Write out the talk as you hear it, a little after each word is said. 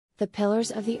The Pillars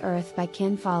of the Earth by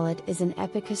Ken Follett is an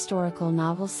epic historical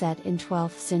novel set in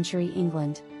 12th century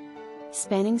England.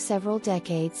 Spanning several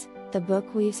decades, the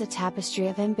book weaves a tapestry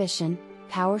of ambition,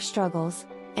 power struggles,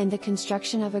 and the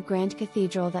construction of a grand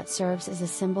cathedral that serves as a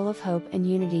symbol of hope and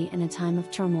unity in a time of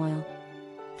turmoil.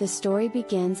 The story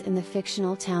begins in the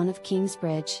fictional town of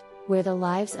Kingsbridge, where the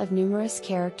lives of numerous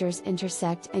characters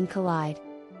intersect and collide.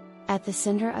 At the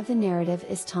center of the narrative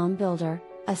is Tom Builder,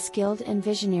 a skilled and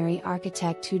visionary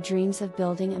architect who dreams of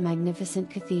building a magnificent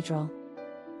cathedral.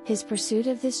 His pursuit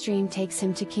of this dream takes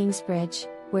him to Kingsbridge,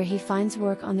 where he finds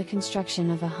work on the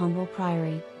construction of a humble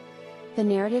priory. The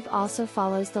narrative also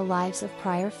follows the lives of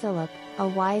Prior Philip, a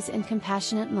wise and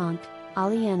compassionate monk,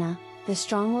 Aliena, the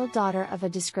strong-willed daughter of a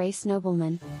disgraced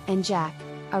nobleman, and Jack,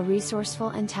 a resourceful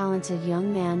and talented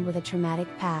young man with a traumatic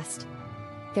past.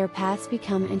 Their paths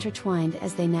become intertwined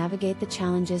as they navigate the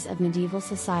challenges of medieval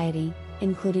society,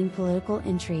 including political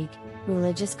intrigue,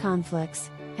 religious conflicts,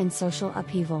 and social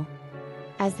upheaval.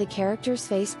 As the characters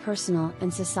face personal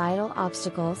and societal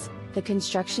obstacles, the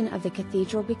construction of the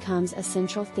cathedral becomes a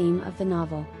central theme of the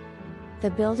novel.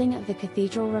 The building of the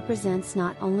cathedral represents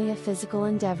not only a physical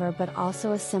endeavor but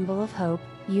also a symbol of hope,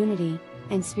 unity,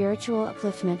 and spiritual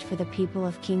upliftment for the people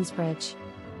of Kingsbridge.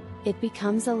 It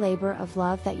becomes a labor of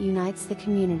love that unites the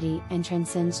community and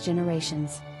transcends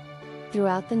generations.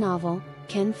 Throughout the novel,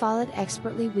 Ken Follett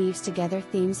expertly weaves together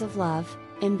themes of love,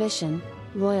 ambition,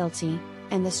 loyalty,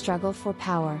 and the struggle for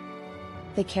power.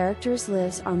 The characters'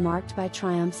 lives are marked by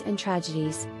triumphs and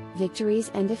tragedies,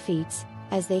 victories and defeats,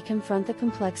 as they confront the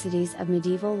complexities of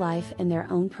medieval life and their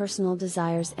own personal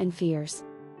desires and fears.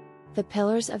 The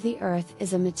Pillars of the Earth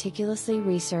is a meticulously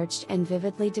researched and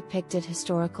vividly depicted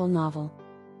historical novel.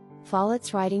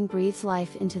 Follett's writing breathes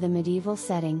life into the medieval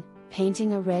setting,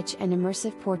 painting a rich and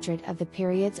immersive portrait of the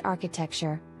period's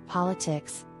architecture,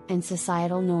 politics, and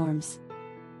societal norms.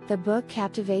 The book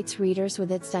captivates readers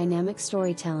with its dynamic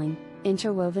storytelling,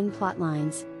 interwoven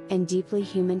plotlines, and deeply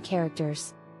human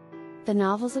characters. The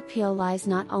novel's appeal lies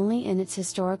not only in its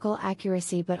historical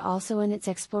accuracy but also in its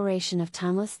exploration of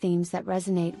timeless themes that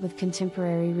resonate with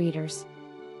contemporary readers.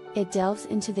 It delves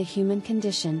into the human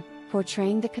condition,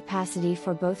 portraying the capacity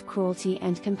for both cruelty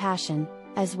and compassion,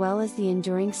 as well as the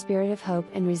enduring spirit of hope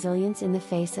and resilience in the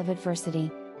face of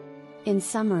adversity. In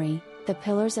summary, The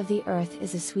Pillars of the Earth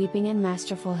is a sweeping and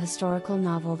masterful historical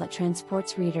novel that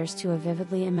transports readers to a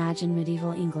vividly imagined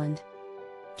medieval England.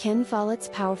 Ken Follett's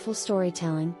powerful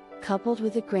storytelling, coupled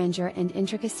with the grandeur and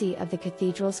intricacy of the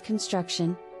cathedral's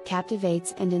construction,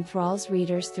 captivates and enthralls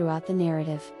readers throughout the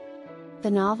narrative.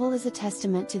 The novel is a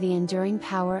testament to the enduring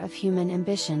power of human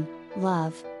ambition,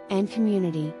 love, and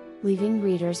community, leaving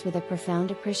readers with a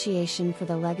profound appreciation for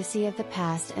the legacy of the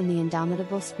past and the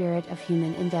indomitable spirit of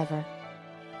human endeavor.